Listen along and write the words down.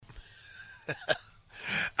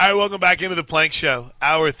All right, welcome back into the Plank Show,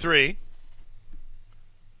 Hour 3.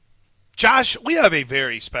 Josh, we have a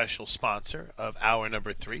very special sponsor of Hour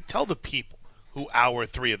number 3. Tell the people who Hour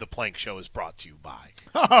 3 of the Plank Show is brought to you by.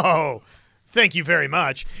 Oh, thank you very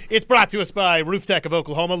much. It's brought to us by Roof Tech of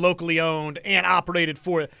Oklahoma, locally owned and operated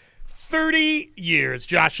for 30 years.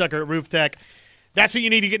 Josh Shucker at Roof Tech. That's who you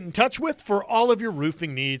need to get in touch with for all of your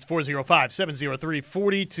roofing needs.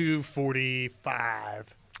 405-703-4245.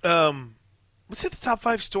 Let's hit the top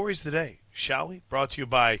 5 stories today, shall we? Brought to you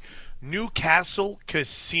by Newcastle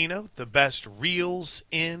Casino, the best reels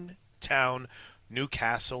in town.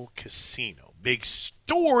 Newcastle Casino. Big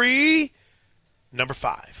story number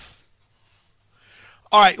 5.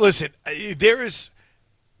 All right, listen, there is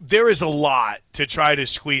a lot to try to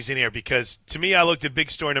squeeze in here because to me I looked at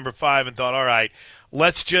big story number 5 and thought, all right,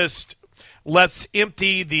 let's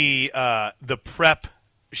empty the prep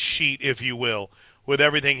sheet, if you will, with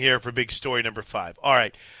everything here for big story number 5. All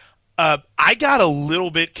right. I got a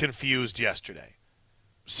little bit confused yesterday,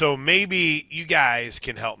 so maybe you guys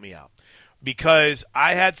can help me out because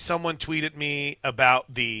I had someone tweet at me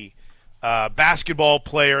about the basketball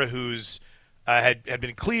player who's had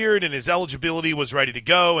been cleared and his eligibility was ready to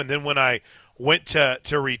go, and then when I went to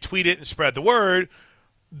retweet it and spread the word,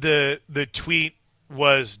 the tweet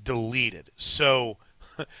was deleted. So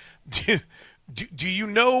do you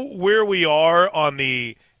know where we are on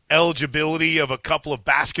the eligibility of a couple of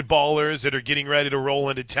basketballers that are getting ready to roll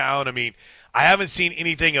into town? I mean, I haven't seen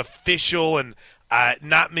anything official, and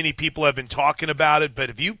not many people have been talking about it, but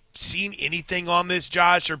have you seen anything on this,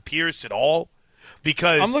 Josh or Pierce, at all?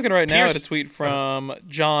 Because I'm looking right now at a tweet from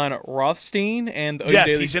John Rothstein, and OU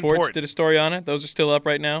Daily Sports did a story on it. Those are still up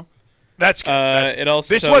right now. That's good. It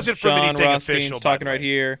also this wasn't from John anything Rothstein's official. Talking right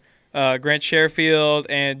here. Grant Sherfield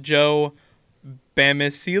and Joe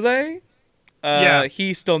Bamisile.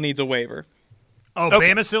 He still needs a waiver. Oh,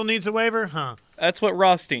 okay. Bama still needs a waiver? Huh. That's what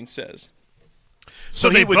Rothstein says. So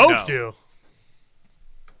they both do.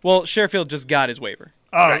 Well, Sherfield just got his waiver.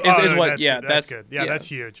 That's good. Yeah, that's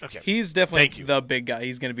huge. Okay. He's definitely the big guy.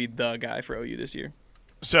 He's going to be the guy for OU this year.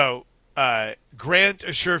 So Grant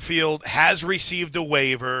Sherfield has received a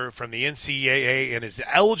waiver from the NCAA and is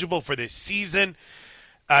eligible for this season.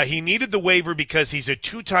 He needed the waiver because he's a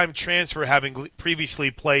 2-time transfer, having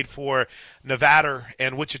previously played for Nevada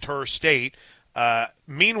and Wichita State.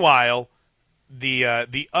 Meanwhile,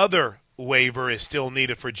 the other waiver is still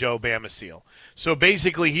needed for Joe Bamisile. So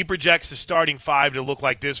basically, he projects the starting 5 to look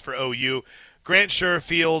like this for OU. Grant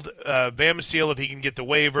Sherfield, Bamisile if he can get the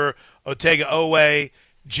waiver, Otega Owe,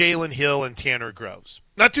 Jalen Hill, and Tanner Groves.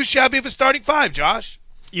 Not too shabby of a starting 5, Josh.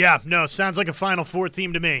 Yeah, no, sounds like a Final Four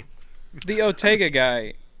team to me. The Otega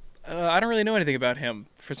guy, I don't really know anything about him.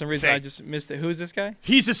 For some reason, Same. I just missed it. Who is this guy?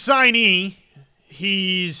 He's a signee.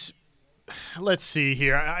 Let's see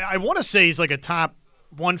here. I want to say he's like a top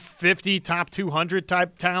 150, top 200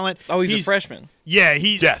 type talent. Oh, he's a freshman. Yeah,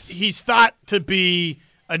 he's thought to be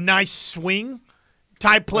a nice swing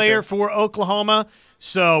type player for Oklahoma.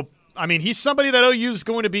 So, I mean, he's somebody that OU is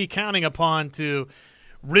going to be counting upon to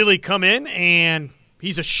really come in, and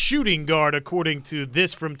he's a shooting guard according to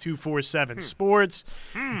this from 247 Sports.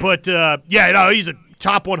 But, he's a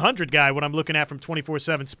top 100 guy when I'm looking at from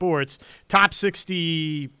 247 Sports. Top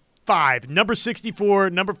 65, number 64,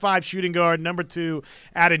 number 5 shooting guard, number 2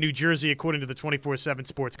 out of New Jersey according to the 247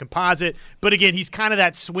 Sports composite. But again, he's kind of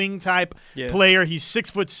that swing type player. He's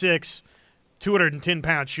 6'6",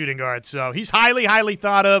 210-pound shooting guard. So he's highly, highly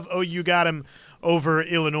thought of. OU got him over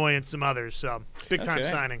Illinois and some others. So big-time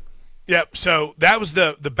signing. Yep, so that was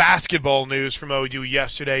the basketball news from OU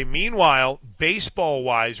yesterday. Meanwhile,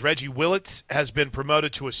 baseball-wise, Reggie Willits has been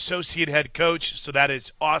promoted to associate head coach, so that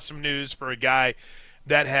is awesome news for a guy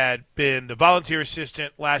that had been the volunteer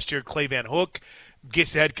assistant last year. Clay Van Hook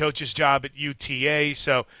gets the head coach's job at UTA,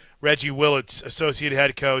 so Reggie Willits, associate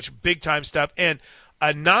head coach, big-time stuff. And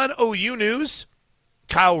non-OU news,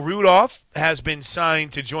 Kyle Rudolph has been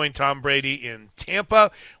signed to join Tom Brady in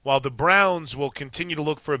Tampa, while the Browns will continue to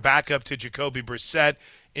look for a backup to Jacoby Brissett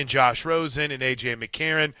in Josh Rosen and A.J.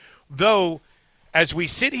 McCarron. Though, as we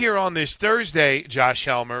sit here on this Thursday, Josh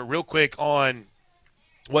Helmer, real quick on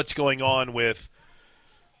what's going on with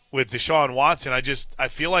Deshaun Watson, I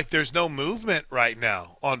feel like there's no movement right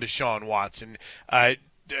now on Deshaun Watson.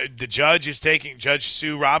 The Judge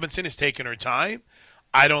Sue Robinson is taking her time.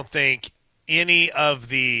 I don't think any of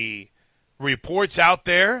the reports out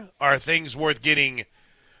there are things worth getting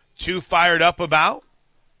too fired up about.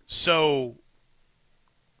 So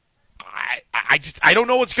I don't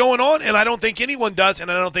know what's going on, and I don't think anyone does,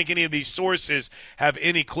 and I don't think any of these sources have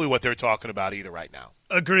any clue what they're talking about either right now.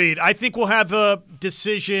 Agreed. I think we'll have a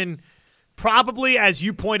decision probably, as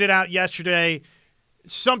you pointed out yesterday,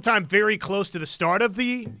 sometime very close to the start of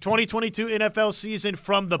the 2022 NFL season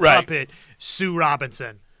from the puppet, Sue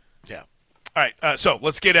Robinson. Yeah. All right, so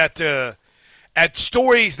let's get at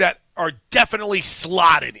stories that are definitely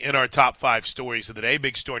slotted in our top 5 stories of the day.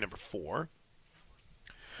 Big story number 4.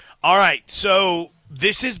 All right, so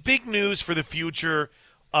this is big news for the future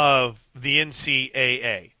of the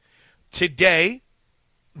NCAA. Today,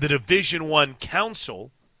 the Division I Council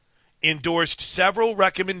endorsed several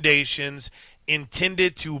recommendations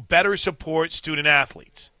intended to better support student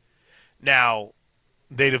athletes. Now,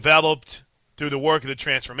 they developed through the work of the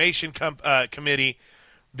Transformation Committee.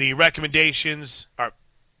 The recommendations are,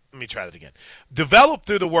 let me try that again. Developed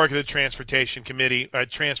through the work of the Transformation Committee,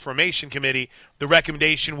 the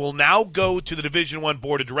recommendation will now go to the Division I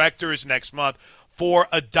Board of Directors next month for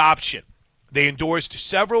adoption. They endorsed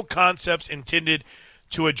several concepts intended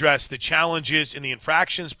to address the challenges in the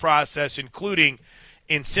infractions process, including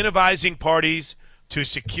incentivizing parties to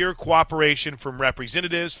secure cooperation from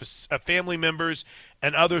representatives, family members,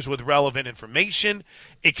 and others with relevant information,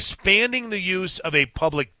 expanding the use of a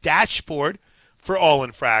public dashboard for all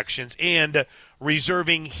infractions, and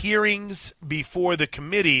reserving hearings before the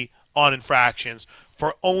Committee on Infractions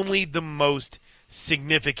for only the most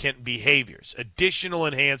significant behaviors. Additional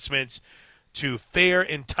enhancements to fair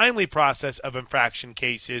and timely process of infraction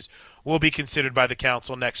cases will be considered by the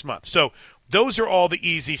council next month. So those are all the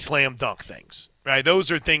easy slam dunk things, right?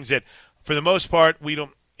 Those are things that, for the most part, we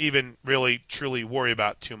don't even really truly worry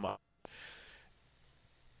about too much.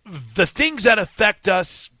 The things that affect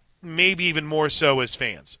us, maybe even more so as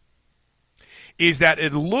fans, is that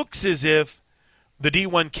it looks as if the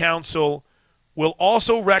D1 Council will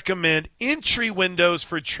also recommend entry windows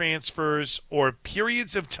for transfers or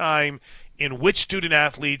periods of time in which student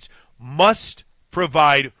athletes must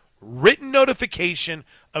provide written notification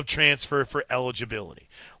of transfer for eligibility.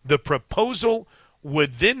 The proposal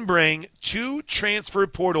would then bring 2 transfer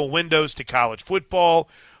portal windows to college football,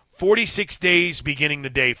 46 days beginning the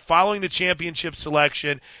day following the championship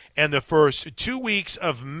selection, and the first 2 weeks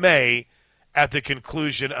of May at the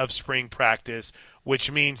conclusion of spring practice, which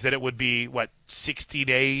means that it would be, 60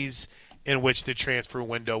 days in which the transfer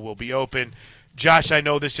window will be open. Josh, I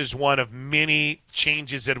know this is one of many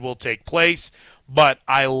changes that will take place, but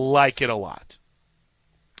I like it a lot.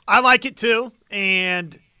 I like it too,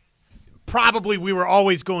 and probably we were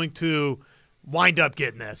always going to wind up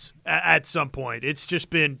getting this at some point. It's just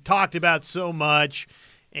been talked about so much,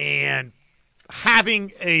 and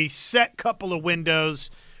having a set couple of windows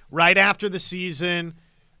right after the season,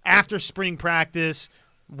 after spring practice,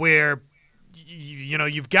 where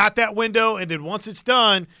you've got that window, and then once it's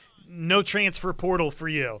done, no transfer portal for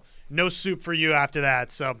you. No soup for you after that.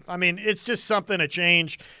 So, I mean, it's just a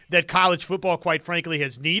change that college football, quite frankly,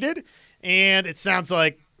 has needed. And it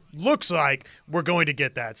looks like we're going to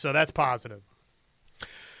get that. So that's positive.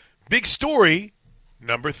 Big story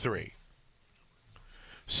number 3.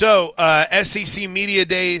 So, SEC Media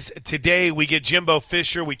Days today, we get Jimbo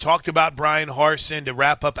Fisher. We talked about Brian Harsin to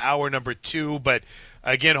wrap up hour number 2. But,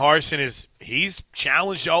 again, Harsin he's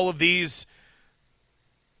challenged all of these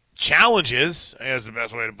challenges, is the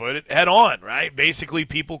best way to put it, head on, right? Basically,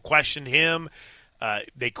 people question him.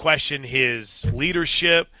 They question his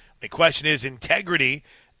leadership. They question his integrity.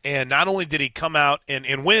 And not only did he come out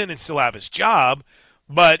and win and still have his job,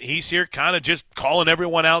 but he's here kind of just calling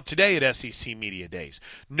everyone out today at SEC Media Days.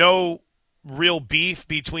 No real beef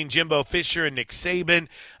between Jimbo Fisher and Nick Saban.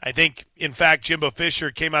 I think, in fact, Jimbo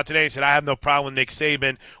Fisher came out today and said, I have no problem with Nick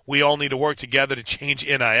Saban. We all need to work together to change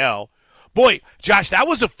NIL. Boy, Josh, that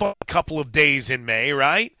was a fun couple of days in May,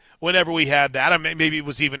 right? Whenever we had that. I mean, maybe it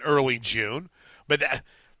was even early June. But,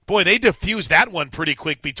 they diffused that one pretty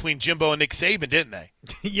quick between Jimbo and Nick Saban, didn't they?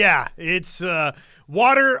 Yeah, it's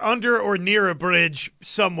water under or near a bridge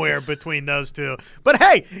somewhere between those two. But,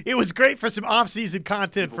 hey, it was great for some off-season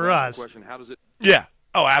content for us. Yeah.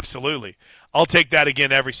 Oh, absolutely. I'll take that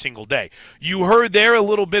again every single day. You heard there a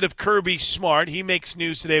little bit of Kirby Smart. He makes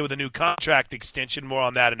news today with a new contract extension. More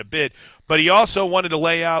on that in a bit. But he also wanted to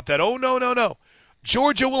lay out that, no.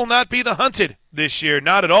 Georgia will not be the hunted this year.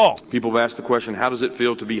 Not at all. People have asked the question, how does it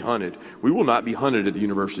feel to be hunted? We will not be hunted at the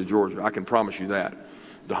University of Georgia. I can promise you that.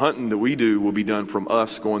 The hunting that we do will be done from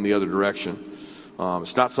us going the other direction.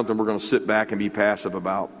 It's not something we're going to sit back and be passive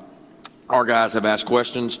about. Our guys have asked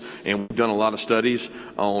questions, and we've done a lot of studies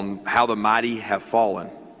on how the mighty have fallen.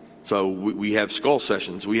 So we have skull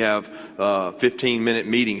sessions. We have 15-minute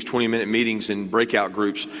meetings, 20-minute meetings in breakout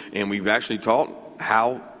groups, and we've actually taught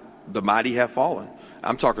how the mighty have fallen.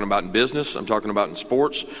 I'm talking about in business. I'm talking about in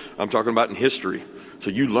sports. I'm talking about in history.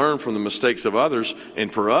 So you learn from the mistakes of others,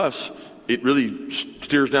 and for us, it really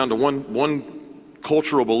steers down to one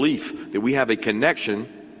cultural belief, that we have a connection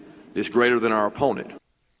that's greater than our opponent.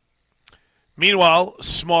 Meanwhile,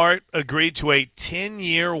 Smart agreed to a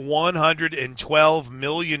 10-year, $112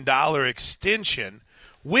 million extension,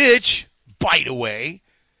 which, by the way,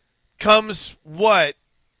 comes when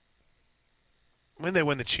they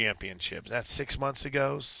win the championship. That's 6 months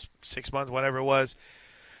ago, 6 months, whatever it was.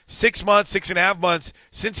 6 months, 6.5 months,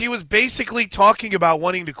 since he was basically talking about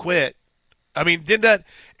wanting to quit. I mean,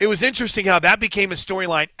 it was interesting how that became a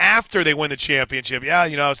storyline after they won the championship. Yeah,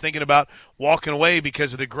 I was thinking about walking away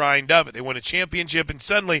because of the grind of it. They won a championship, and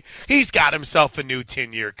suddenly he's got himself a new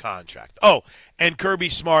 10-year contract. Oh, and Kirby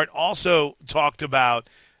Smart also talked about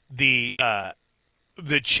the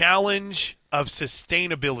challenge of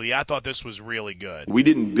sustainability. I thought this was really good. We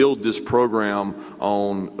didn't build this program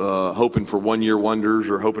on hoping for one-year wonders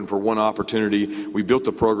or hoping for one opportunity. We built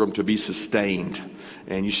the program to be sustained,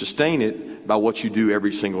 and you sustain it by what you do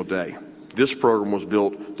every single day. This program was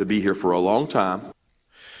built to be here for a long time.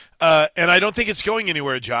 And I don't think it's going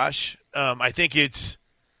anywhere, Josh. I think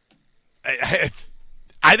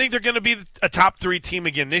I think they're going to be a top 3 team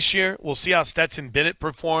again this year. We'll see how Stetson Bennett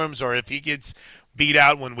performs, or if he gets beat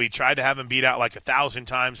out when we tried to have him beat out like 1,000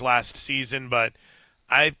 times last season. But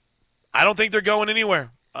I don't think they're going anywhere.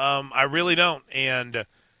 I really don't. And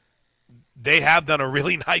they have done a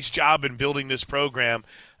really nice job in building this program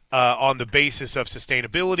on the basis of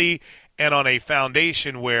sustainability and on a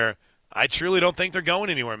foundation where I truly don't think they're going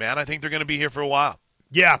anywhere, man. I think they're going to be here for a while.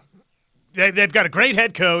 Yeah. They've got a great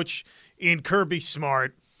head coach in Kirby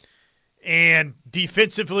Smart. And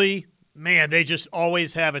defensively, man, they just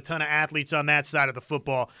always have a ton of athletes on that side of the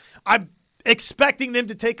football. I'm expecting them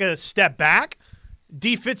to take a step back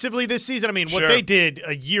defensively this season. I mean, what they did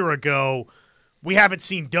a year ago, we haven't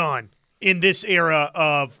seen done in this era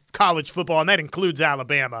of college football, and that includes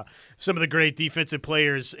Alabama. Some of the great defensive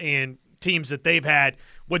players and teams that they've had.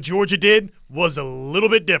 What Georgia did was a little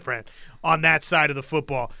bit different on that side of the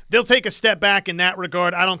football. They'll take a step back in that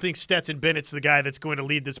regard. I don't think Stetson Bennett's the guy that's going to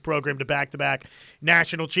lead this program to back-to-back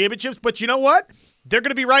national championships. But you know what? They're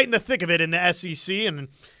going to be right in the thick of it in the SEC, and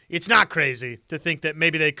it's not crazy to think that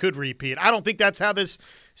maybe they could repeat. I don't think that's how this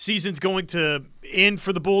season's going to end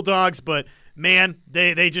for the Bulldogs, but, man,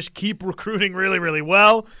 they just keep recruiting really, really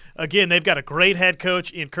well. Again, they've got a great head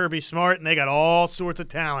coach in Kirby Smart, and they got all sorts of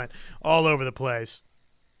talent all over the place.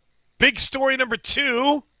 Big story number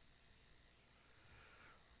 2.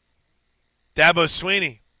 Dabo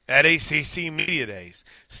Swinney at ACC Media Days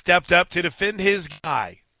stepped up to defend his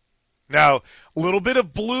guy. Now, a little bit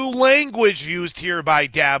of blue language used here by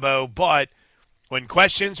Dabo, but when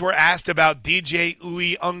questions were asked about DJ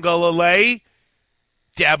Uiagalelei,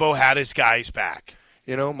 Dabo had his guys back.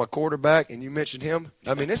 My quarterback, and you mentioned him.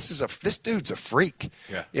 I mean, this dude's a freak.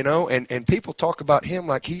 Yeah. And people talk about him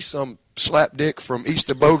like he's some slapdick from East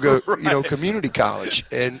Aboga, right. Community college.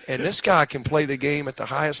 And this guy can play the game at the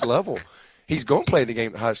highest level. He's going to play the game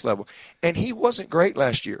at the highest level. And he wasn't great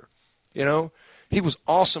last year. He was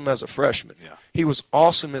awesome as a freshman. Yeah. He was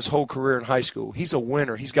awesome his whole career in high school. He's a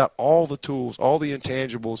winner. He's got all the tools, all the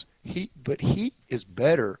intangibles. But he is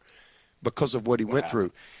better because of what he went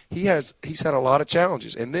through. He's had a lot of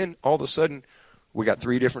challenges. And then all of a sudden, we got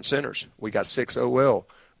 3 different centers. We got 6 OL.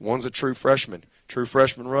 One's a true freshman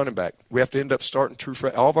running back. We have to end up starting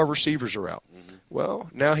all of our receivers are out. Mm-hmm. Well,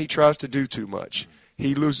 now he tries to do too much.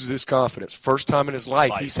 He loses his confidence. First time in his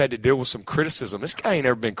life, he's had to deal with some criticism. This guy ain't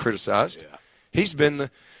ever been criticized. Yeah. He's been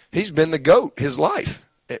the GOAT his life.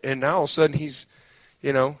 And now all of a sudden he's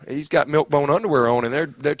got milk bone underwear on, and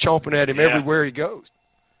they're chomping at him everywhere he goes.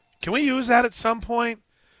 Can we use that at some point?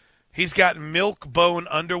 He's got milk bone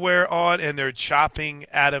underwear on, and they're chopping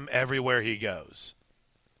at him everywhere he goes.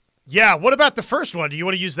 Yeah, what about the first one? Do you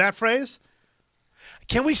want to use that phrase?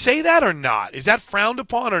 Can we say that or not? Is that frowned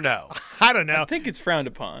upon or no? I don't know. I think it's frowned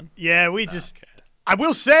upon. Yeah, I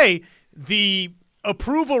will say the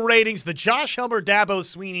approval ratings, the Josh Helmer, Dabo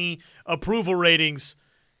Swinney approval ratings,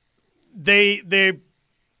 they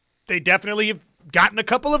definitely have gotten a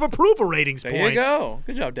couple of approval ratings there points. You go.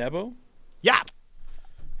 Good job, Dabo. Yeah.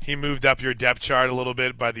 He moved up your depth chart a little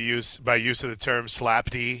bit by use of the term slap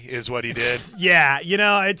D is what he did. Yeah,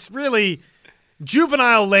 it's really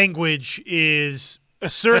juvenile language is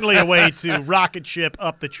certainly a way to rocket ship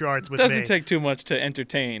up the charts with me. Doesn't take too much to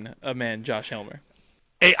entertain a man, Josh Helmer.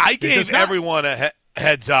 Hey, I gave everyone a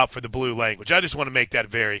heads up for the blue language. I just want to make that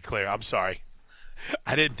very clear. I'm sorry.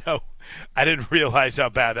 I didn't know. I didn't realize how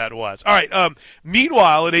bad that was. All right.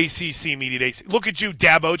 Meanwhile, at ACC Media Days, look at you,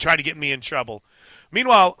 Dabo, trying to get me in trouble.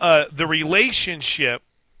 Meanwhile, the relationship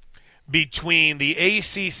between the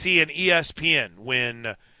ACC and ESPN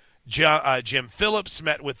when Jim Phillips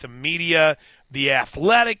met with the media. The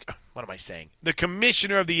Athletic, what am I saying? The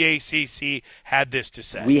commissioner of the ACC had this to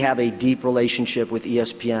say. We have a deep relationship with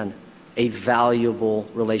ESPN, a valuable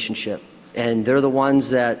relationship. And they're the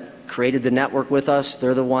ones that created the network with us.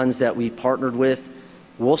 They're the ones that we partnered with.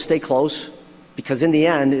 We'll stay close because in the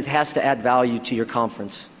end, it has to add value to your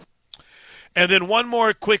conference. And then one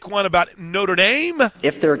more quick one about Notre Dame.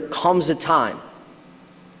 If there comes a time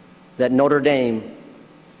that Notre Dame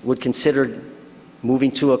would consider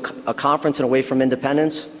moving to a conference and away from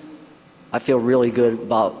independence, I feel really good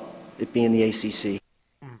about it being the ACC.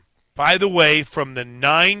 By the way, from the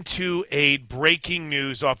 928 breaking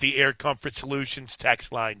news off the Air Comfort Solutions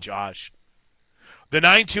text line, Josh. The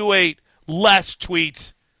 928 Les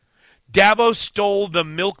tweets, Dabo stole the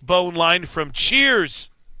milk bone line from Cheers.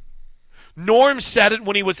 Norm said it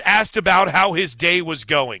when he was asked about how his day was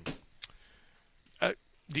going.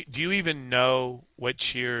 Do you even know what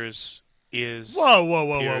Cheers is?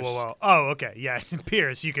 Whoa. Oh, okay. Yeah,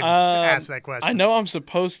 Pierce, you can ask that question. I know I'm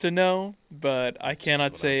supposed to know, but I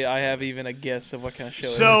cannot say I have even a guess of what kind of show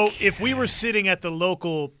it is. So if we were sitting at the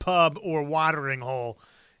local pub or watering hole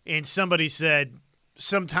and somebody said,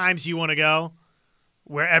 sometimes you want to go,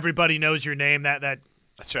 where everybody knows your name,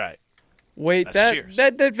 That's right. Wait,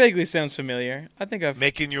 that vaguely sounds familiar. I think I've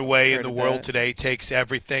Making your way in the world that. today takes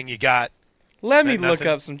everything you got. Let me look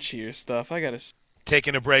up some Cheers stuff. I got to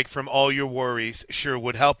Taking a break from all your worries sure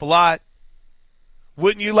would help a lot.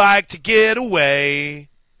 Wouldn't you like to get away?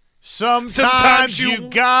 Sometimes you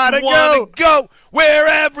gotta go where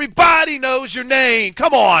everybody knows your name.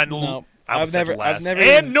 Come on. No, I've never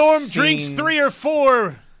And Norm drinks 3 or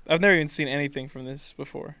 4. I've never even seen anything from this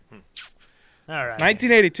before. All right.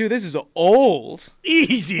 1982. This is old.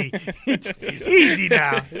 Easy. It's easy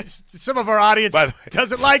now. Some of our audience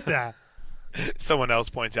doesn't like that. Someone else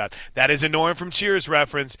points out that is a Norm from Cheers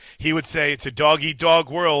reference. He would say it's a dog-eat-dog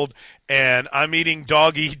world, and I'm eating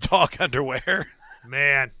dog-eat-dog underwear.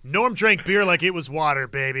 Man, Norm drank beer like it was water,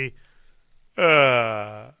 baby.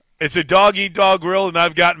 It's a dog-eat-dog world, and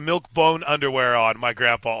I've got milk bone underwear on my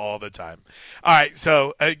grandpa all the time. All right,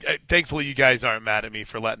 so thankfully you guys aren't mad at me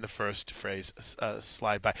for letting the first phrase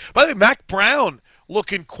slide by. By the way, Mac Brown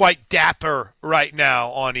looking quite dapper right now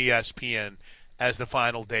on ESPN as the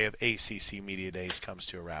final day of ACC Media Days comes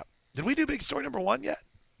to a wrap. Did we do big story number 1 yet?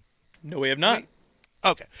 No, we have not.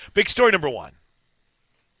 Okay, big story number 1.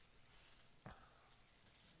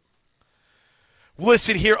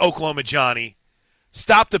 Listen here, Oklahoma Johnny.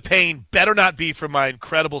 Stop the pain better not be from my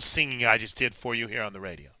incredible singing I just did for you here on the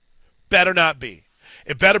radio. Better not be.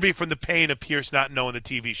 It better be from the pain of Pierce not knowing the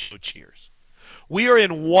TV show Cheers. We are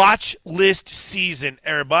in watch list season,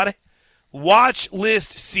 everybody. Watch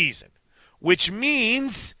list season, which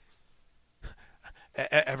means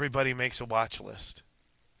everybody makes a watch list.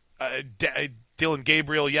 Dylan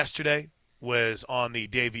Gabriel yesterday was on the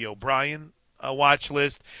Davey O'Brien watch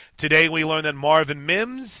list. Today we learned that Marvin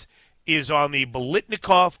Mims is on the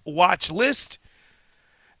Biletnikoff watch list.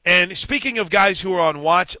 And speaking of guys who are on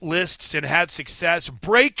watch lists and had success,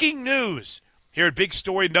 breaking news here at Big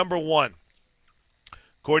Story number 1.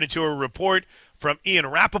 According to a report from Ian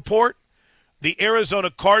Rappaport, the Arizona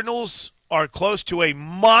Cardinals are close to a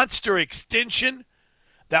monster extension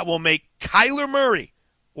that will make Kyler Murray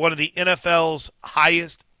one of the NFL's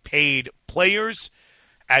highest paid players.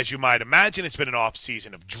 As you might imagine, it's been an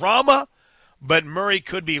offseason of drama, but Murray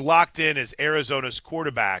could be locked in as Arizona's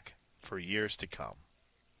quarterback for years to come.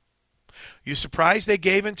 You surprised they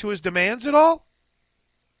gave in to his demands at all?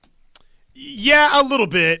 Yeah, a little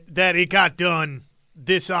bit that it got done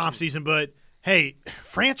this offseason, but hey,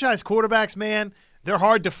 franchise quarterbacks, man, they're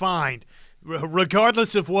hard to find.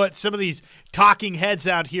 Regardless of what some of these talking heads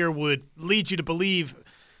out here would lead you to believe,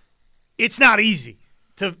 it's not easy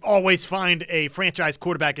to always find a franchise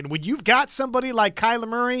quarterback. And when you've got somebody like Kyler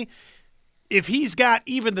Murray, if he's got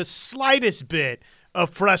even the slightest bit of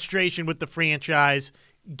frustration with the franchise,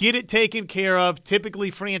 get it taken care of. Typically,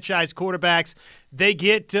 franchise quarterbacks, they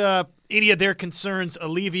get any of their concerns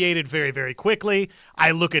alleviated very, very quickly.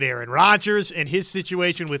 I look at Aaron Rodgers and his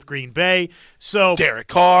situation with Green Bay. So Derek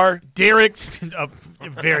Carr.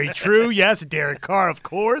 Very true. Yes, Derek Carr, of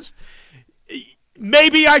course.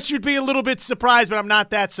 Maybe I should be a little bit surprised, but I'm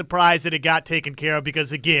not that surprised that it got taken care of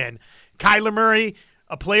because, again, Kyler Murray,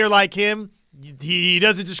 a player like him, he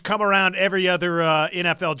doesn't just come around every other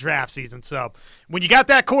NFL draft season. So when you got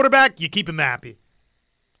that quarterback, you keep him happy.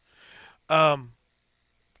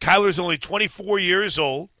 Kyler's only 24 years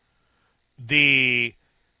old. The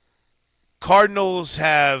Cardinals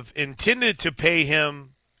have intended to pay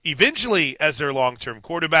him eventually as their long-term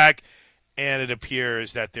quarterback, and it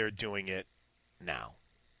appears that they're doing it now.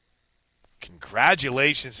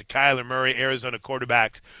 Congratulations to Kyler Murray. Arizona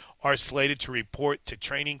quarterbacks are slated to report to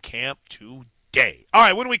training camp today. All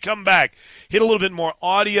right, when we come back, hit a little bit more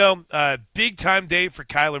audio. Big-time day for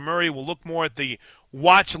Kyler Murray. We'll look more at the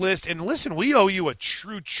watch list. And listen, we owe you a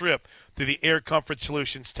true trip to the Air Comfort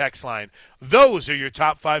Solutions text line. Those are your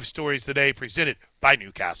top 5 stories today, presented by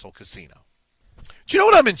Newcastle Casino. Do you know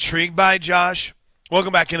what I'm intrigued by, Josh?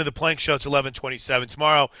 Welcome back into the Plank Show. It's 11:27.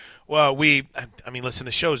 Tomorrow, well, listen,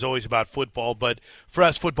 the show is always about football, but for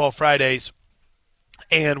us, Football Fridays,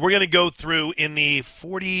 and we're going to go through in the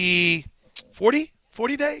 40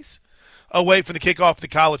 days away from the kickoff of the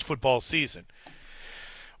college football season.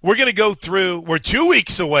 We're going to go through – we're 2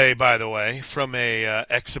 weeks away, by the way, from a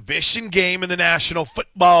exhibition game in the National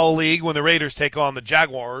Football League when the Raiders take on the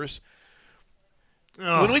Jaguars.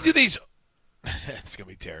 Oh. When we do these – it's going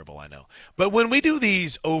to be terrible, I know. But when we do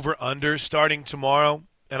these over-unders starting tomorrow,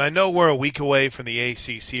 and I know we're a week away from the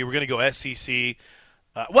ACC, we're going to go SEC.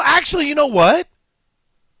 Well, actually, you know what?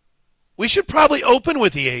 We should probably open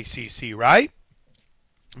with the ACC, right?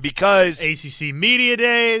 Because ACC Media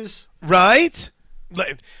Days. Right?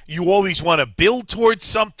 You always want to build towards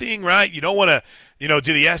something, right? You don't want to, do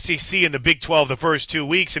the SEC and the Big 12 the first 2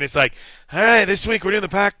 weeks, and it's like, all right, this week we're doing the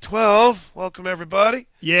Pac-12. Welcome, everybody.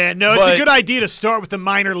 Yeah, no, it's a good idea to start with the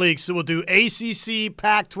minor leagues. So we'll do ACC,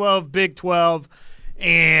 Pac-12, Big 12,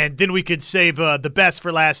 and then we could save the best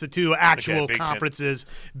for last, the 2 actual conferences,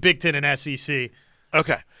 Big 10 and SEC.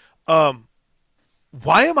 Okay.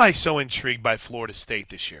 Why am I so intrigued by Florida State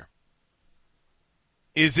this year?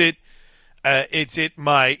 Is it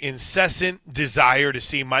my incessant desire to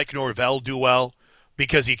see Mike Norvell do well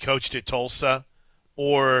because he coached at Tulsa,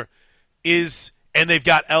 and they've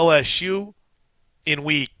got LSU in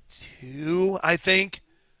week 2, I think.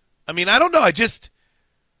 I mean, I don't know.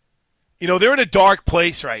 They're in a dark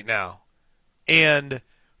place right now. And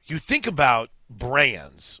you think about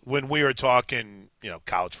brands when we are talking,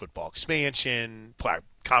 college football expansion,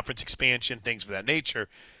 conference expansion, things of that nature.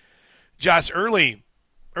 Josh, early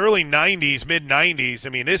 90s,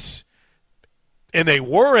 mid-90s, and they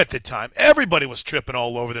were at the time, everybody was tripping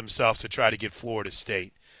all over themselves to try to get Florida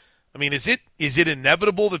State. Is it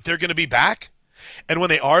inevitable that they're going to be back? And when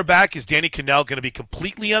they are back, is Danny Cannell going to be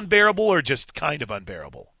completely unbearable or just kind of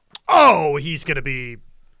unbearable? Oh, he's going to be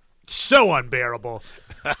so unbearable.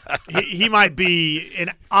 he might be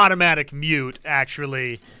an automatic mute,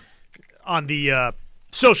 actually, on the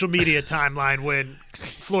social media timeline when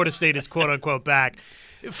Florida State is quote-unquote back.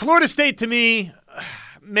 Florida State, to me,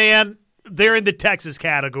 man, they're in the Texas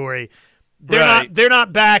category. They're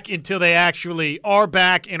not back until they actually are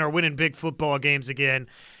back and are winning big football games again.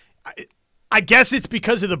 I guess it's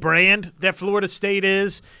because of the brand that Florida State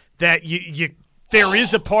is, that there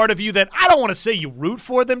is a part of you that I don't want to say you root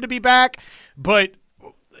for them to be back, but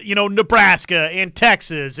Nebraska and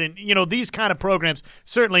Texas and these kind of programs,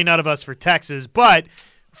 certainly none of us for Texas, but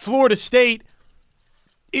Florida State,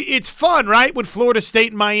 it's fun, right, when Florida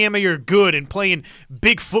State and Miami are good and playing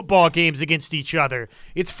big football games against each other.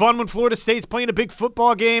 It's fun when Florida State's playing a big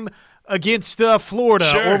football game against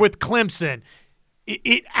Florida or with Clemson.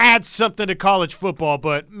 It adds something to college football,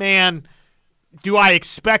 but, man, do I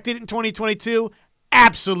expect it in 2022?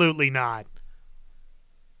 Absolutely not.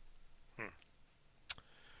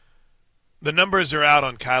 The numbers are out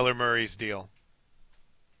on Kyler Murray's deal.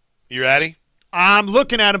 You ready? I'm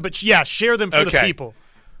looking at them, but, yeah, share them for the people.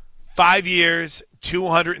 5 years,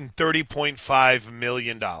 $230.5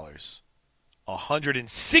 million.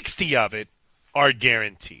 160 of it are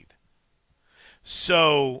guaranteed.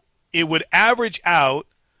 So it would average out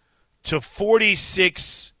to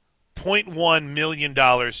 $46.1 million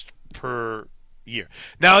per year.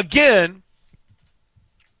 Now, again,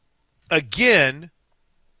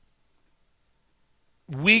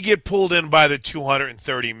 we get pulled in by the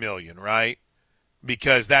 $230 million, right?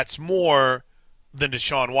 Because that's more than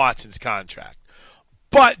Deshaun Watson's contract.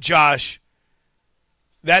 But, Josh,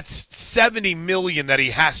 that's $70 million that he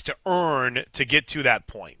has to earn to get to that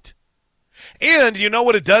point. And you know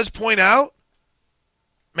what it does point out?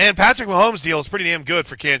 Man, Patrick Mahomes' deal is pretty damn good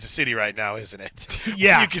for Kansas City right now, isn't it?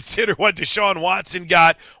 Yeah. When you consider what Deshaun Watson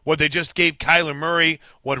got, what they just gave Kyler Murray,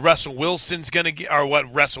 what Russell Wilson's going to get, or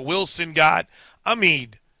what Russell Wilson got.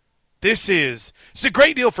 It's a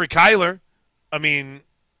great deal for Kyler. I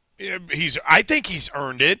think he's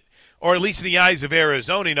earned it, or at least in the eyes of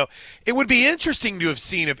Arizona. It would be interesting to have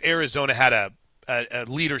seen if Arizona had a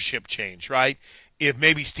leadership change, right? If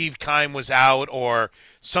maybe Steve Keim was out or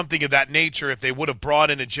something of that nature, if they would have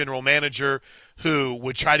brought in a general manager who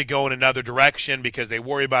would try to go in another direction because they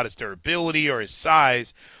worry about his durability or his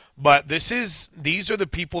size. But these are the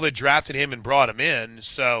people that drafted him and brought him in.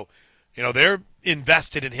 So They're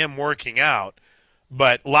invested in him working out,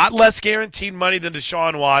 but a lot less guaranteed money than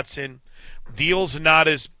Deshaun Watson. Deal's not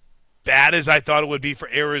as bad as I thought it would be for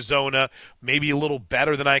Arizona, maybe a little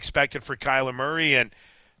better than I expected for Kyler Murray. And,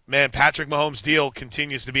 man, Patrick Mahomes' deal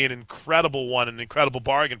continues to be an incredible one, an incredible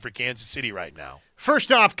bargain for Kansas City right now.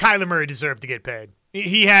 First off, Kyler Murray deserved to get paid.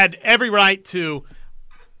 He had every right to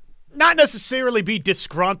not necessarily be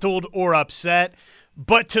disgruntled or upset,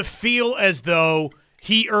 but to feel as though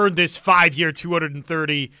he earned this 5-year,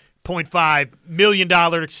 $230.5 million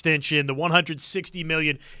extension, the $160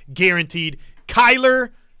 million guaranteed. Kyler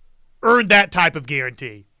earned that type of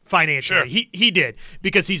guarantee financially. Sure. He did,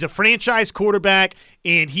 because he's a franchise quarterback,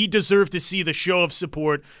 and he deserved to see the show of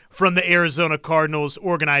support from the Arizona Cardinals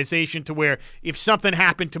organization, to where if something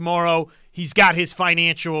happened tomorrow, he's got his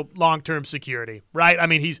financial long-term security, right? I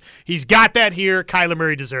mean, he's got that here. Kyler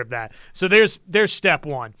Murray deserved that. So there's step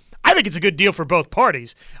one. I think it's a good deal for both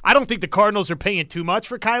parties. I don't think the Cardinals are paying too much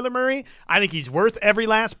for Kyler Murray. I think he's worth every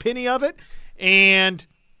last penny of it, and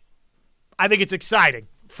I think it's exciting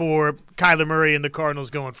for Kyler Murray and the Cardinals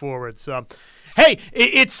going forward. So, hey,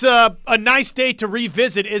 it's a nice day to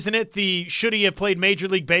revisit, isn't it, the should he have played Major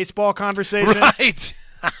League Baseball conversation? Right.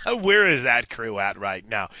 Where is that crew at right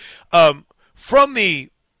now? By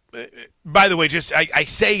the way, just I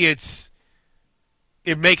say it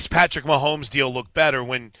makes Patrick Mahomes' deal look better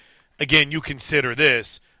when, again, you consider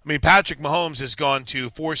this. I mean, Patrick Mahomes has gone to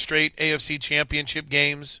 4 straight AFC championship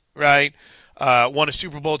games, right? Won a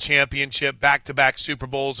Super Bowl championship, back-to-back Super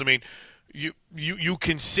Bowls. I mean, you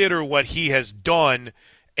consider what he has done,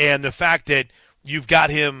 and the fact that you've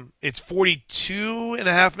got him, it's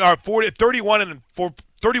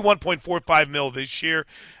 31.45 mil this year,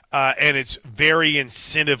 and it's very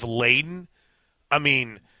incentive laden. I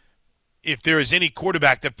mean, if there is any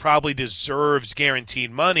quarterback that probably deserves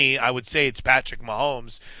guaranteed money, I would say it's Patrick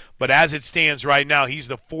Mahomes. But as it stands right now, he's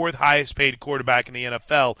the 4th highest paid quarterback in the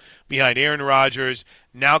NFL, behind Aaron Rodgers,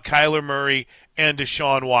 now Kyler Murray, and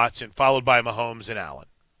Deshaun Watson, followed by Mahomes and Allen.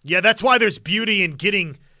 Yeah, that's why there's beauty in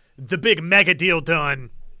getting the big mega deal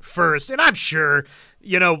done first. And I'm sure,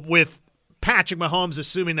 with Patrick Mahomes,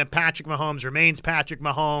 assuming that Patrick Mahomes remains Patrick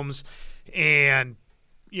Mahomes and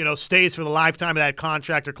stays for the lifetime of that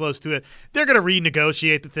contract or close to it, they're going to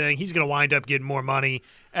renegotiate the thing. He's going to wind up getting more money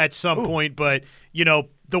at some point. But,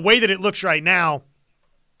 the way that it looks right now,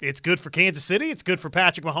 it's good for Kansas City. It's good for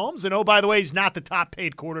Patrick Mahomes. And, oh, by the way, he's not the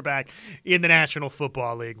top-paid quarterback in the National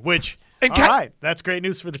Football League, which, all right, that's great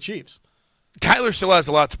news for the Chiefs. Kyler still has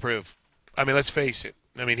a lot to prove. I mean, let's face it.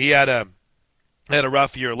 I mean, he had a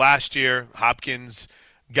rough year last year. Hopkins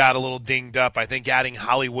got a little dinged up. I think adding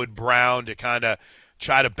Hollywood Brown to kind of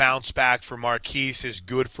try to bounce back for Marquise is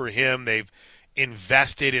good for him. They've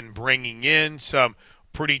invested in bringing in some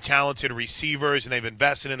pretty talented receivers, and they've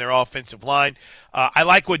invested in their offensive line. I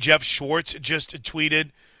like what Jeff Schwartz just tweeted,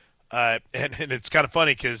 and it's kind of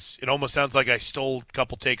funny because it almost sounds like I stole a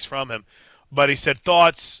couple takes from him. But he said,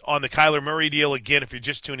 thoughts on the Kyler Murray deal. Again, if you're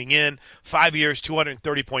just tuning in, 5 years,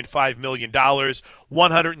 $230.5 million,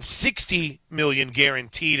 $160 million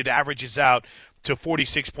guaranteed. It averages out to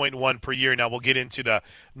 46.1 per year. Now, we'll get into the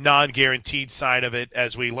non-guaranteed side of it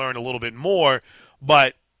as we learn a little bit more.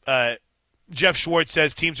 But Jeff Schwartz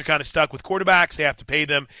says teams are kind of stuck with quarterbacks. They have to pay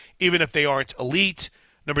them even if they aren't elite.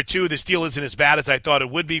 Number 2, this deal isn't as bad as I thought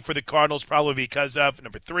it would be for the Cardinals, probably because of.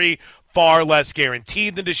 Number 3, far less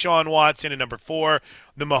guaranteed than Deshaun Watson. And number 4,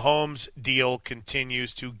 the Mahomes deal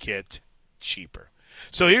continues to get cheaper.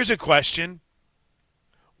 So here's a question.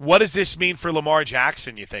 What does this mean for Lamar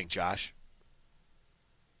Jackson, you think, Josh?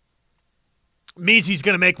 Means he's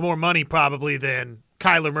going to make more money probably than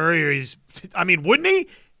Kyler Murray. Wouldn't he?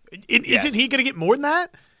 Isn't he going to get more than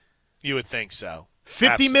that? You would think so.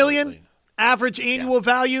 $50 million average annual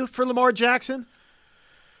value for Lamar Jackson?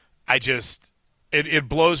 It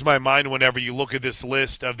blows my mind whenever you look at this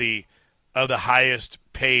list of the highest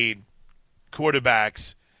paid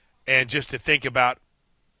quarterbacks, and just to think about,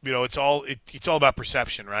 it's all about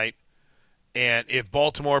perception, right? And if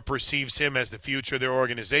Baltimore perceives him as the future of their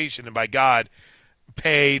organization, then by God,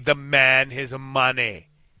 pay the man his money.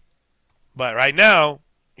 But right now,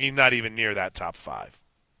 he's not even near that top 5.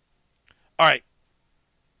 All right.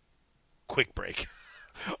 Quick break.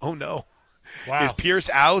 Oh, no. Wow. Is Pierce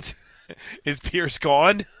out? Is Pierce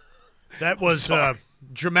gone? That was a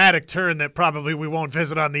dramatic turn that probably we won't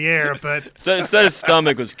visit on the air, but said his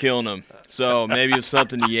stomach was killing him, so maybe it was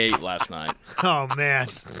something he ate last night. Oh, man.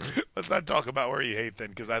 Let's not talk about where you ate then,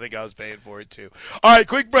 because I think I was paying for it too. All right,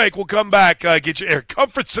 quick break. We'll come back. Get your Air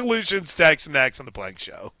Comfort Solutions text next on The Plank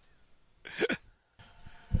Show.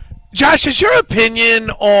 Josh, is your opinion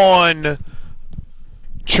on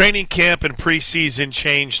Training camp and preseason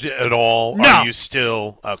changed at all? No. Are you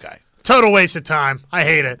still okay? Total waste of time. I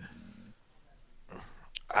hate it.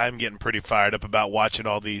 I'm getting pretty fired up about watching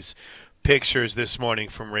all these pictures this morning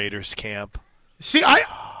from Raiders camp. See,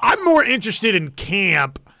 I'm more interested in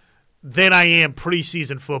camp than I am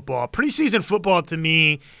preseason football. Preseason football to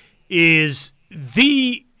me is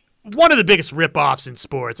one of the biggest ripoffs in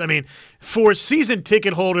sports. I mean, for season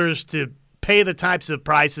ticket holders to pay the types of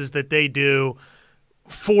prices that they do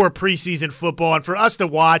for preseason football and for us to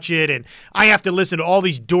watch it, and I have to listen to all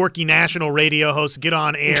these dorky national radio hosts get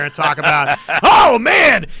on air and talk about, oh,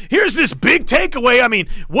 man, here's this big takeaway. I mean,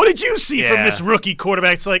 what did you see from this rookie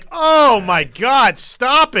quarterback? It's like, oh, my God,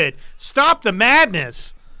 stop it. Stop the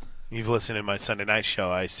madness. You've listened to my Sunday night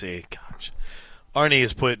show, I see. Gosh. Arnie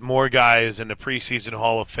has put more guys in the preseason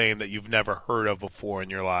Hall of Fame that you've never heard of before in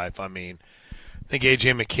your life. I mean, I think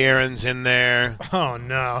A.J. McCarron's in there. Oh,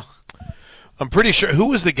 no. I'm pretty sure. Who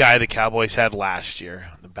was the guy the Cowboys had last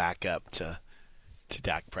year, the backup to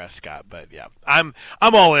Dak Prescott? But yeah, I'm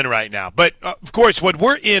all in right now. But of course, what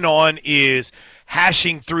we're in on is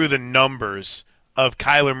hashing through the numbers of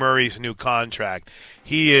Kyler Murray's new contract.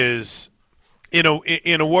 He is, in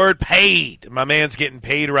a word, paid. My man's getting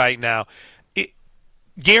paid right now.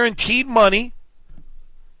 Guaranteed money.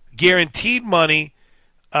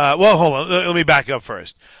 Well, hold on. Let me back up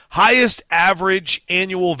first. Highest average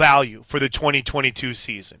annual value for the 2022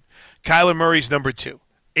 season. Kyler Murray's number 2.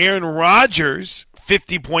 Aaron Rodgers,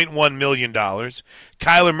 $50.1 million.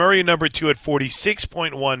 Kyler Murray, number 2 at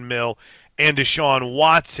 $46.1 million. And Deshaun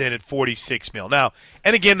Watson at $46 million. Now,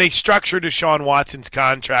 and again, they structured Deshaun Watson's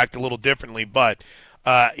contract a little differently, but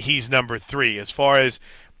he's number 3. As far as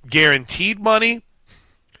guaranteed money,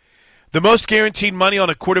 the most guaranteed money on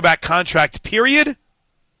a quarterback contract, period,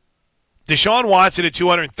 Deshaun Watson at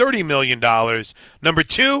 $230 million. Number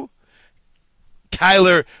 2,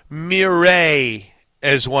 Kyler Murray,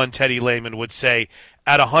 as one Teddy Lehman would say,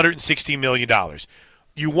 at $160 million.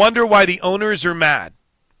 You wonder why the owners are mad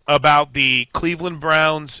about the Cleveland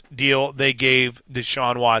Browns deal they gave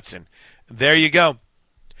Deshaun Watson. There you go.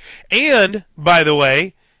 And, by the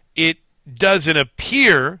way, it doesn't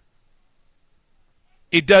appear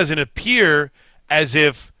as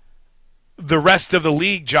if the rest of the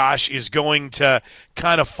league, Josh, is going to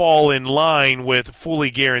kind of fall in line with fully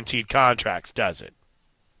guaranteed contracts, does it?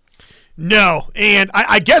 No, and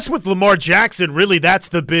I guess with Lamar Jackson, really that's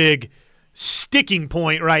the big sticking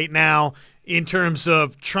point right now in terms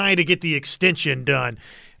of trying to get the extension done.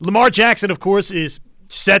 Lamar Jackson, of course, is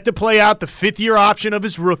set to play out the 5th-year option of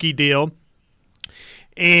his rookie deal.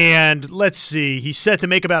 And let's see, he's set to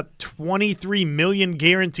make about $23 million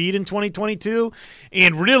guaranteed in 2022,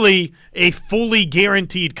 and really a fully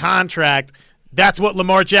guaranteed contract. That's what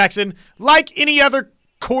Lamar Jackson, like any other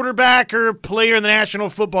quarterback or player in the National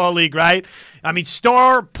Football League, right? I mean,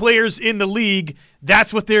 star players in the league,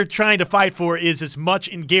 that's what they're trying to fight for, is as much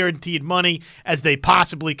in guaranteed money as they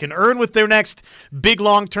possibly can earn with their next big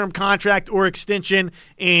long-term contract or extension.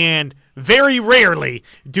 And very rarely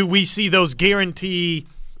do we see those guarantee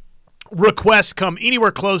requests come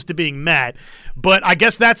anywhere close to being met. But I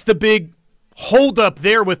guess that's the big holdup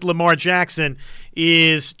there with Lamar Jackson,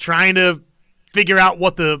 is trying to figure out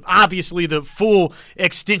what obviously the full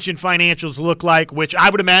extension financials look like, which I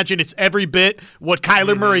would imagine it's every bit what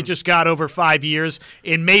Kyler Murray just got over 5 years,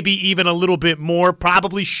 and maybe even a little bit more,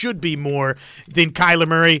 probably should be more than Kyler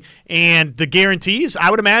Murray. And the guarantees, I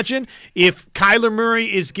would imagine if Kyler Murray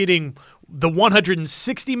is getting the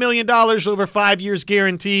 $160 million over 5 years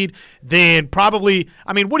guaranteed, then probably,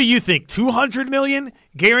 I mean, what do you think, $200 million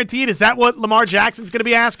guaranteed? Is that what Lamar Jackson's going to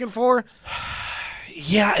be asking for?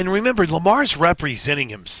 Yeah, and remember, Lamar's representing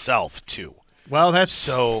himself, too. Well, that's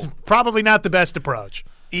probably not the best approach.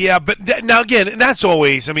 Yeah, but now, again, and that's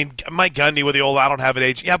always, I mean, Mike Gundy with the old I don't have an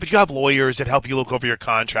agent. Yeah, but you have lawyers that help you look over your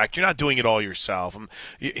contract. You're not doing it all yourself.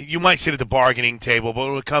 You might sit at the bargaining table, but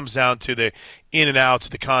when it comes down to the in and outs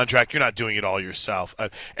of the contract, you're not doing it all yourself.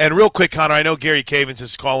 And real quick, Connor, I know Gary Cavins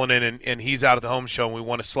is calling in, and he's out at the home show, and we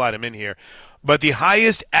want to slide him in here. But the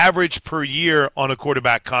highest average per year on a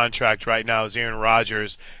quarterback contract right now is Aaron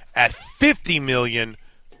Rodgers at $50 million,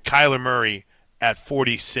 Kyler Murray at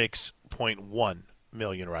 $46.1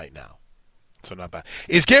 million right now. So not bad.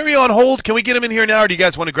 Is Gary on hold? Can we get him in here now, or do you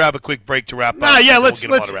guys want to grab a quick break to wrap up? Yeah, let's.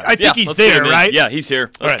 I think he's there, right? Yeah, he's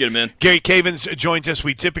here. Let's get him in. Gary Cavins joins us.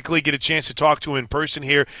 We typically get a chance to talk to him in person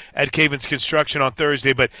here at Cavins Construction on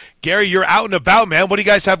Thursday. But Gary, you're out and about, man. What do you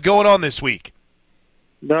guys have going on this week?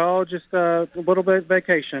 No, just a little bit of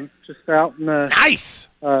vacation. Just out in the nice.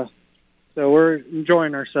 So we're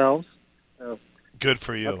enjoying ourselves. So good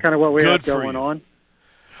for you. That's kind of what we have going on.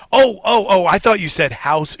 Oh! I thought you said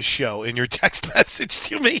house show in your text message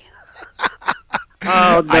to me.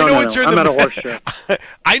 Oh, no, I'm at a horse show.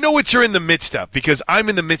 I know what you're in the midst of because I'm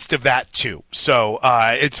in the midst of that too. So,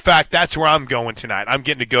 in fact, that's where I'm going tonight. I'm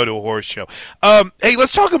getting to go to a horse show. Hey,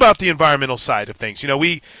 let's talk about the environmental side of things. You know,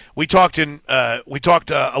 we talked a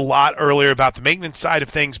lot earlier about the maintenance side of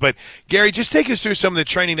things, but Gary, just take us through some of the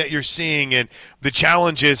training that you're seeing and the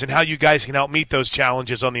challenges and how you guys can help meet those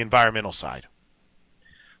challenges on the environmental side.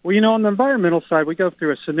 Well, you know, on the environmental side, we go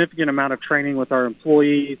through a significant amount of training with our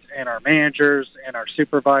employees and our managers and our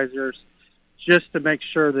supervisors just to make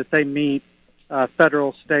sure that they meet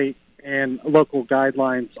federal, state, and local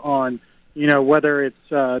guidelines on, you know, whether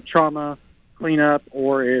it's trauma cleanup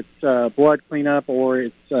or it's blood cleanup or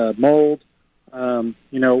it's mold, you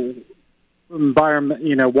know, environment,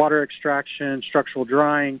 you know, water extraction, structural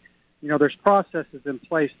drying. You know, there's processes in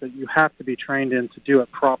place that you have to be trained in to do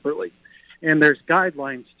it properly. And there's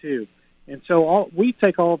guidelines, too. And so we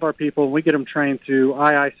take all of our people and we get them trained through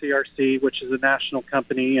IICRC, which is a national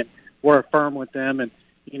company, and we're a firm with them. And,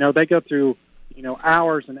 you know, they go through, you know,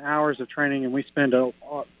 hours and hours of training, and we spend an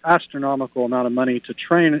astronomical amount of money to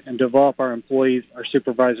train and develop our employees, our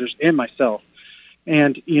supervisors, and myself.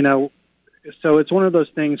 And, you know, so it's one of those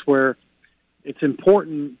things where it's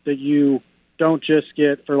important that you don't just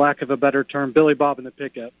get, for lack of a better term, Billy Bob in the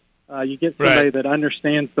pickup. You get somebody that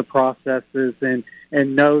understands the processes and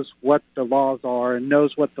knows what the laws are and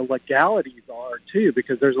knows what the legalities are, too,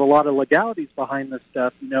 because there's a lot of legalities behind this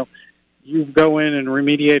stuff. You know, you go in and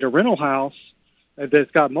remediate a rental house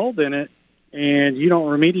that's got mold in it, and you don't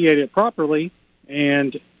remediate it properly,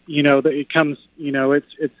 and, you know, it comes, you know, it's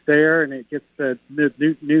there, and it gets the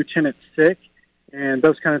new tenant sick, and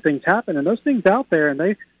those kind of things happen. And those things out there, and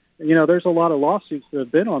they... You know, there's a lot of lawsuits that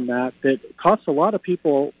have been on that costs a lot of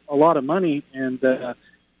people a lot of money. And,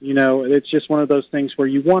 you know, it's just one of those things where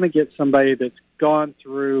you want to get somebody that's gone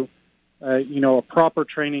through, you know, a proper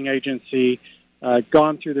training agency,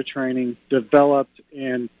 gone through the training, developed,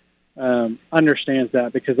 and understands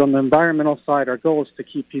that. Because on the environmental side, our goal is to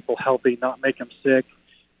keep people healthy, not make them sick.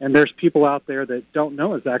 And there's people out there that don't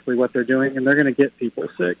know exactly what they're doing, and they're going to get people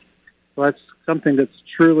sick. So that's something that's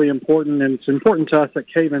truly important, and it's important to us at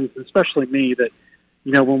Cavens, especially me, that,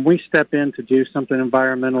 you know, when we step in to do something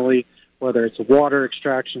environmentally, whether it's water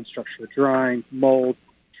extraction, structural drying, mold,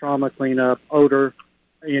 trauma cleanup, odor,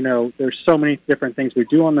 you know, there's so many different things we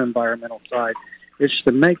do on the environmental side. It's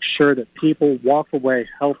to make sure that people walk away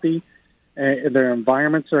healthy, their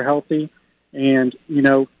environments are healthy, and, you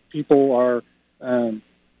know, people are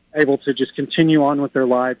able to just continue on with their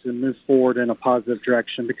lives and move forward in a positive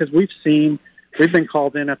direction. Because we've been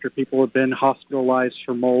called in after people have been hospitalized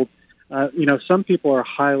for mold. You know, some people are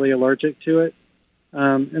highly allergic to it.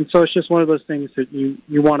 And so it's just one of those things that you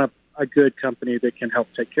want a good company that can help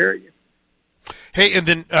take care of you. Hey, and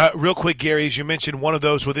then real quick, Gary, as you mentioned, one of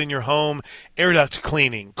those within your home, air duct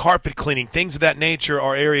cleaning, carpet cleaning, things of that nature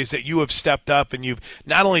are areas that you have stepped up and you've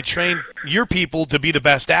not only trained your people to be the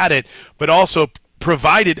best at it, but also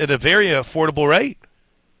provided at a very affordable rate.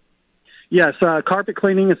 Yes, carpet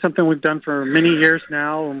cleaning is something we've done for many years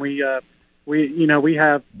now, and we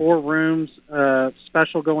have 4 rooms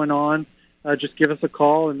special going on. Just give us a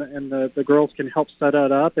call, and the girls can help set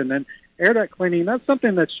that up. And then air duct cleaning, that's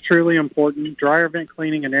something that's truly important. Dryer vent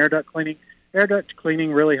cleaning and air duct cleaning. Air duct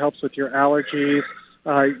cleaning really helps with your allergies.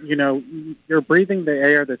 You know, you're breathing the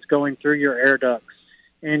air that's going through your air ducts.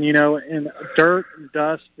 And, you know, and dirt and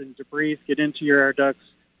dust and debris get into your air ducts,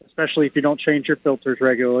 especially if you don't change your filters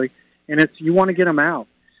regularly. And you want to get them out.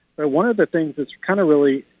 But one of the things that's kind of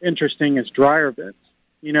really interesting is dryer vents.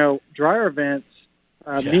 You know, dryer vents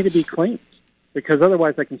need to be cleaned because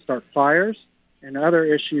otherwise they can start fires and other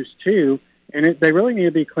issues too. And they really need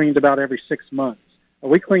to be cleaned about every 6 months.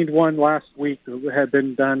 We cleaned one last week that had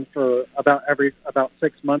been done for about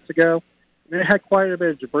 6 months ago. And it had quite a bit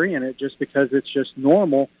of debris in it just because it's just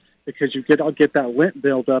normal because I'll get that lint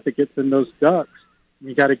build up. It gets in those ducts.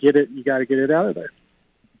 You got to get it out of there.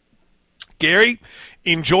 Gary,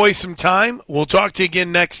 enjoy some time. We'll talk to you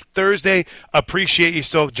again next Thursday. Appreciate you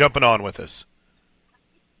still jumping on with us.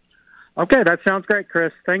 Okay, that sounds great,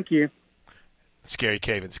 Chris. Thank you. It's Gary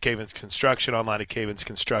Cavens, Cavens Construction, online at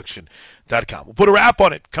cavensconstruction.com. We'll put a wrap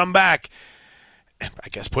on it. Come back. I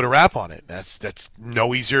guess put a wrap on it. That's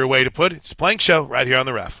no easier way to put it. It's a Plank Show right here on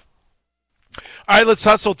the Ref. All right, let's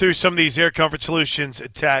hustle through some of these Air Comfort Solutions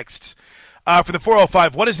texts. For the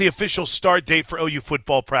 405, what is the official start date for OU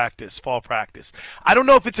football practice, fall practice? I don't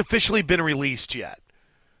know if it's officially been released yet,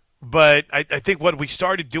 but I think what we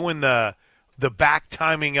started doing the back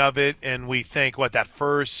timing of it, and we think that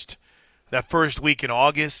first week in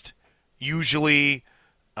August, usually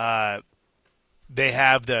They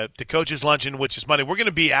have the coaches' luncheon, which is Monday. We're going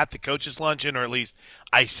to be at the coaches' luncheon, or at least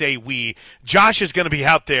I say we. Josh is going to be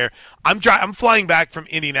out there. I'm flying back from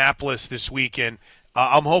Indianapolis this weekend.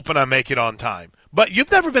 I'm hoping I make it on time. But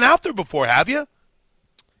you've never been out there before, have you?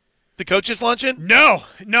 The coaches' luncheon? No,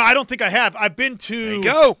 I don't think I have. I've been to. There you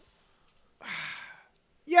go.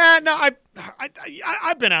 Yeah, no,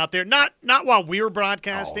 I've been out there. Not while we were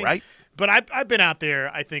broadcasting. All right. But I've been out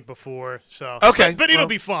there, I think, before. So okay, but it'll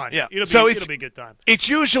be fun. Yeah, it'll be a good time. It's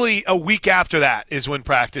usually a week after that is when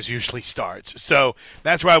practice usually starts. So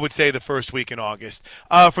that's why I would say the first week in August.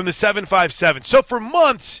 From the 757. So for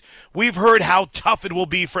months we've heard how tough it will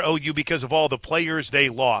be for OU because of all the players they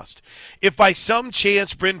lost. If by some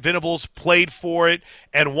chance Brent Venables played for it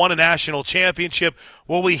and won a national championship,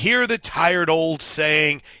 will we hear the tired old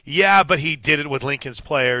saying, "Yeah, but he did it with Lincoln's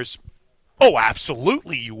players"? Oh,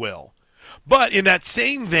 absolutely, you will. But in that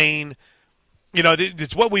same vein,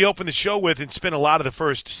 it's what we opened the show with and spent a lot of the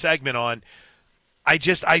first segment on. I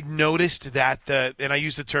noticed that and I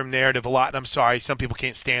use the term narrative a lot, and I'm sorry, some people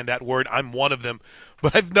can't stand that word. I'm one of them.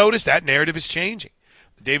 But I've noticed that narrative is changing.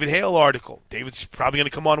 The David Hale article, David's probably going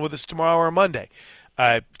to come on with us tomorrow or Monday,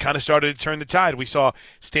 kind of started to turn the tide. We saw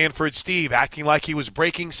Stanford Steve acting like he was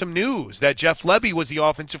breaking some news that Jeff Lebby was the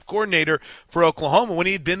offensive coordinator for Oklahoma when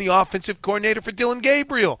he had been the offensive coordinator for Dylan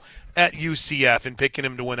Gabriel at UCF and picking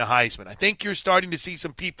him to win the Heisman. I think you're starting to see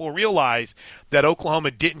some people realize that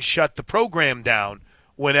Oklahoma didn't shut the program down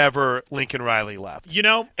whenever Lincoln Riley left.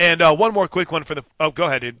 And one more quick one for the – oh, go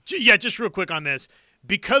ahead, dude. Yeah, just real quick on this.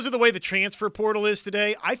 Because of the way the transfer portal is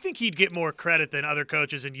today, I think he'd get more credit than other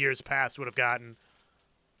coaches in years past would have gotten.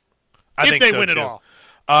 I think they so win too. it all.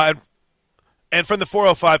 And from the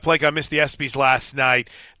 405 Blake, I missed the ESPYs last night.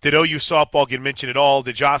 Did OU softball get mentioned at all?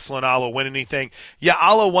 Did Jocelyn Allo win anything? Yeah,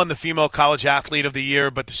 Allo won the Female College Athlete of the Year,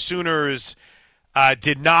 but the Sooners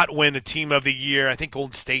did not win the Team of the Year. I think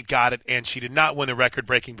Golden State got it, and she did not win the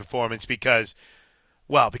record-breaking performance because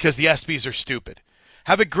the ESPYs are stupid.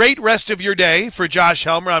 Have a great rest of your day. For Josh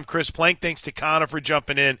Helmer, I'm Chris Plank. Thanks to Connor for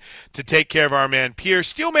jumping in to take care of our man Pierre.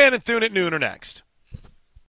 Steelman and Thune at noon are next.